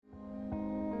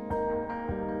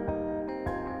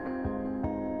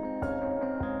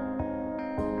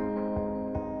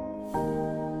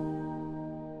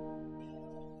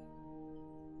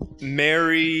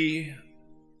Mary,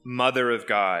 Mother of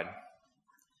God.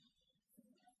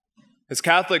 As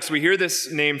Catholics, we hear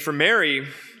this name for Mary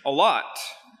a lot.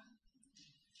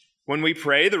 When we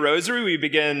pray the Rosary, we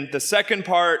begin the second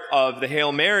part of the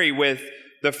Hail Mary with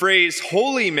the phrase,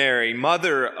 Holy Mary,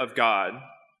 Mother of God.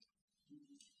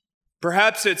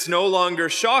 Perhaps it's no longer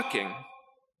shocking,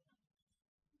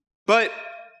 but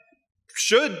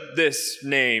should this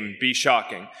name be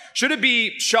shocking? Should it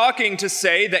be shocking to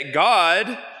say that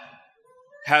God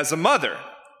has a mother?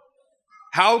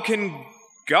 How can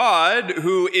God,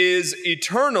 who is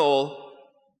eternal,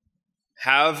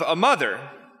 have a mother?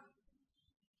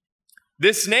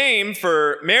 This name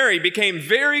for Mary became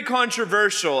very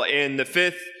controversial in the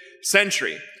 5th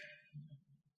century.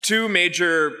 Two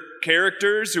major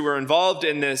characters who were involved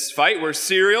in this fight were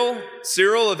Cyril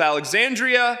of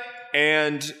Alexandria,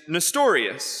 and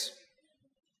Nestorius.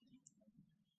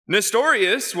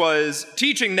 Nestorius was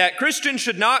teaching that Christians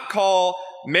should not call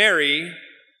Mary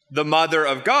the Mother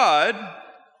of God,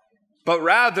 but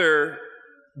rather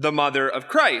the Mother of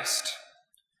Christ.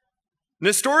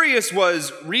 Nestorius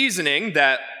was reasoning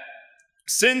that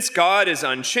since God is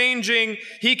unchanging,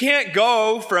 he can't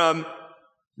go from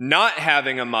not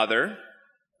having a mother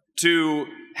to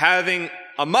having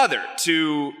a mother,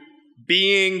 to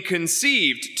being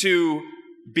conceived, to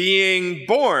being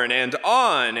born, and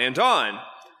on and on.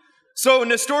 So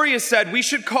Nestorius said we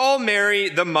should call Mary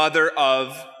the Mother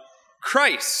of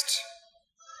Christ.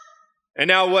 And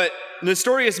now what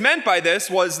Nestorius meant by this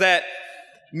was that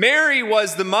Mary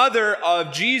was the mother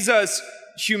of Jesus'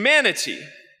 humanity,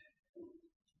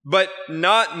 but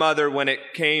not mother when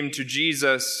it came to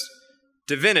Jesus'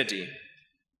 divinity.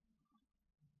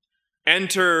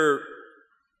 Enter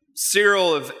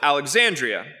Cyril of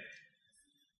Alexandria.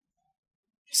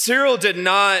 Cyril did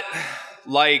not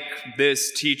like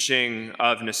this teaching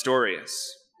of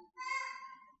Nestorius.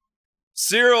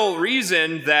 Cyril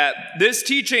reasoned that this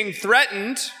teaching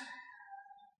threatened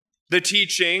the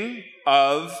teaching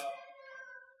of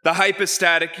the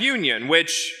hypostatic union,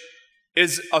 which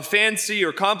is a fancy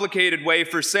or complicated way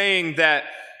for saying that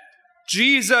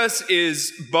Jesus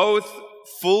is both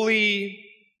fully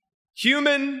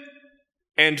human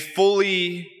and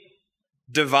fully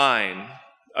divine,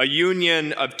 a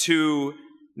union of two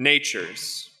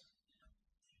natures.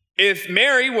 If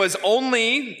Mary was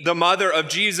only the mother of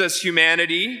Jesus'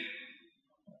 humanity,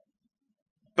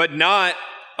 but not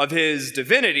of his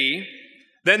divinity,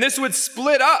 then this would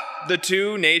split up the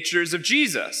two natures of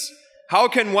Jesus. How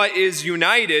can what is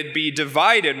united be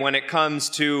divided when it comes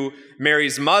to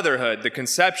Mary's motherhood, the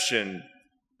conception,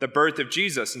 the birth of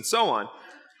Jesus, and so on?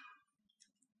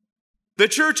 The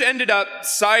church ended up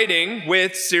siding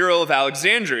with Cyril of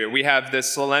Alexandria. We have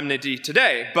this solemnity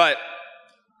today, but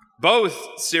both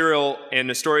Cyril and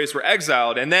Nestorius were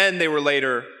exiled, and then they were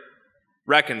later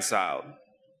reconciled.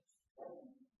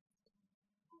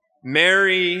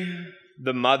 Mary,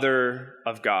 the Mother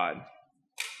of God.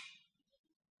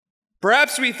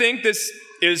 Perhaps we think this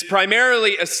is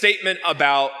primarily a statement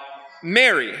about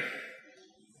Mary.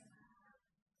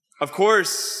 Of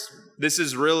course, this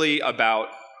is really about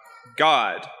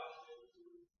God.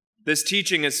 This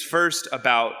teaching is first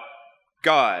about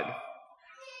God.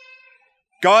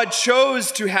 God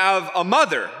chose to have a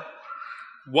mother.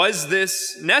 Was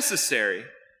this necessary?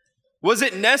 Was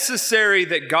it necessary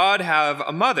that God have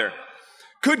a mother?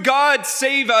 Could God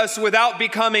save us without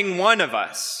becoming one of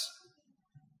us?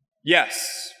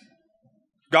 Yes.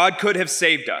 God could have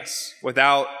saved us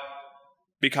without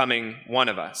becoming one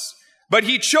of us. But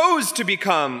he chose to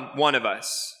become one of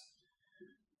us.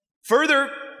 Further,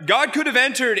 God could have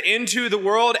entered into the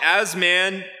world as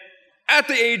man at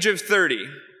the age of 30.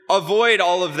 Avoid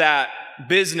all of that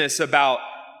business about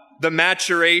the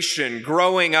maturation,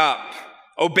 growing up,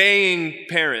 obeying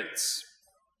parents.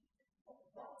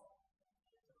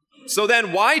 So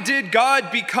then, why did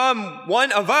God become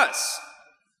one of us?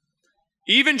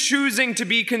 Even choosing to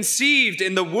be conceived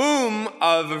in the womb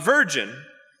of a virgin.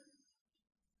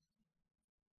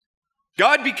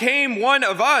 God became one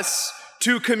of us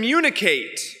to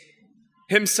communicate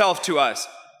himself to us.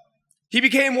 He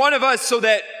became one of us so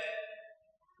that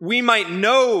we might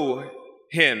know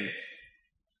him.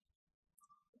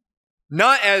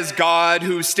 Not as God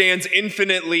who stands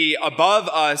infinitely above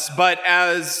us, but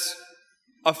as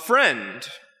a friend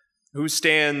who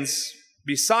stands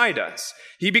beside us.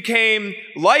 He became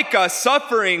like us,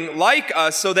 suffering like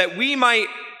us, so that we might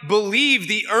believe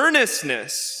the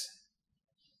earnestness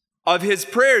of his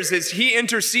prayers as he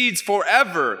intercedes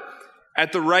forever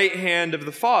at the right hand of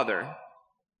the Father.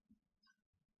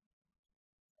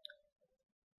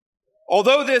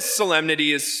 Although this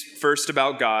solemnity is first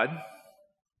about God,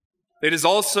 it is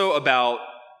also about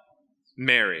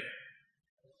Mary.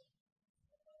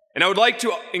 And I would like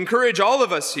to encourage all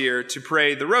of us here to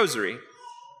pray the rosary.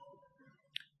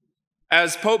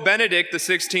 As Pope Benedict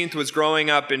XVI was growing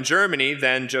up in Germany,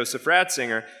 then Joseph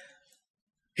Ratzinger,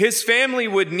 his family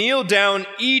would kneel down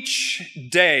each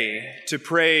day to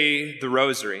pray the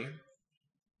rosary.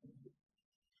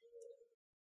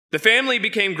 The family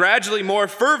became gradually more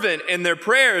fervent in their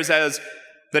prayers as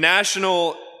the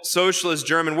National Socialist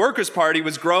German Workers' Party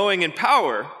was growing in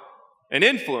power and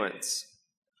influence.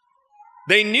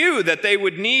 They knew that they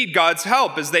would need God's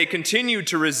help as they continued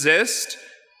to resist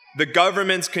the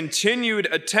government's continued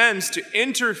attempts to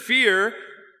interfere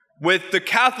with the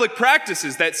Catholic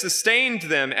practices that sustained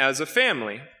them as a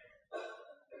family.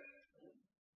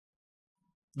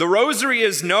 The rosary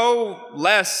is no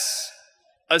less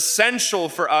essential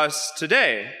for us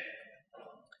today.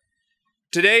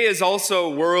 Today is also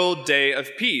World Day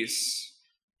of Peace.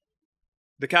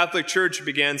 The Catholic Church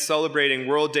began celebrating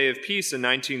World Day of Peace in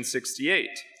 1968,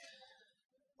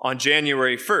 on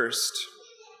January 1st.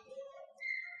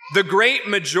 The great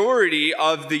majority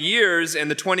of the years in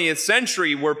the 20th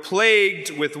century were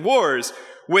plagued with wars,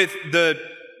 with the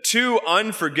two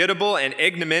unforgettable and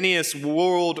ignominious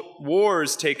world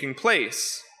wars taking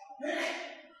place.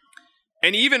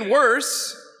 And even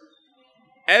worse,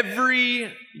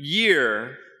 every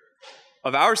year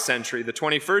of our century, the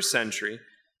 21st century,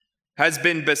 has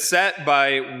been beset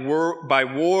by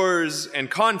wars and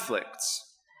conflicts.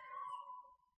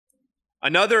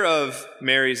 Another of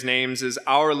Mary's names is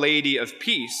Our Lady of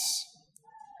Peace.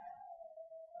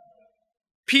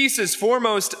 Peace is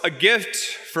foremost a gift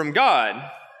from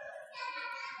God.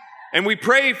 And we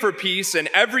pray for peace in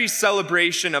every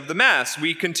celebration of the Mass.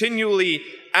 We continually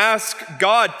ask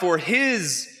God for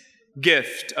His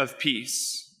gift of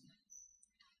peace.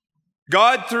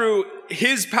 God, through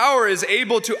His power, is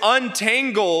able to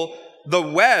untangle the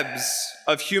webs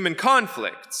of human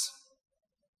conflicts.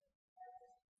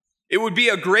 It would be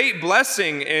a great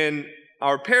blessing in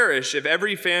our parish if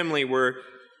every family were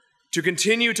to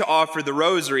continue to offer the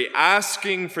rosary,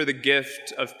 asking for the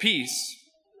gift of peace.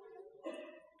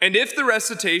 And if the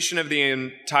recitation of the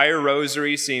entire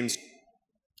rosary seems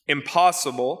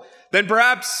impossible, then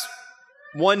perhaps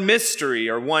one mystery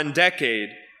or one decade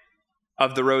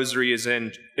of the rosary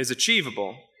is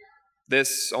achievable.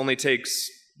 This only takes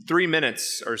 3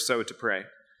 minutes or so to pray.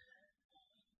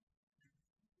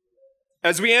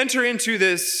 As we enter into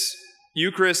this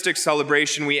Eucharistic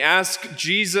celebration, we ask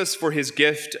Jesus for His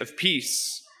gift of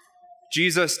peace.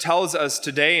 Jesus tells us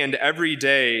today and every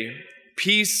day,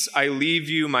 "Peace I leave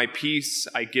you, my peace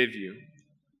I give you."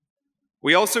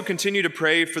 We also continue to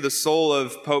pray for the soul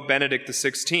of Pope Benedict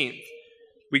XVI.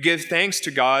 We give thanks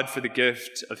to God for the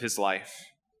gift of his life.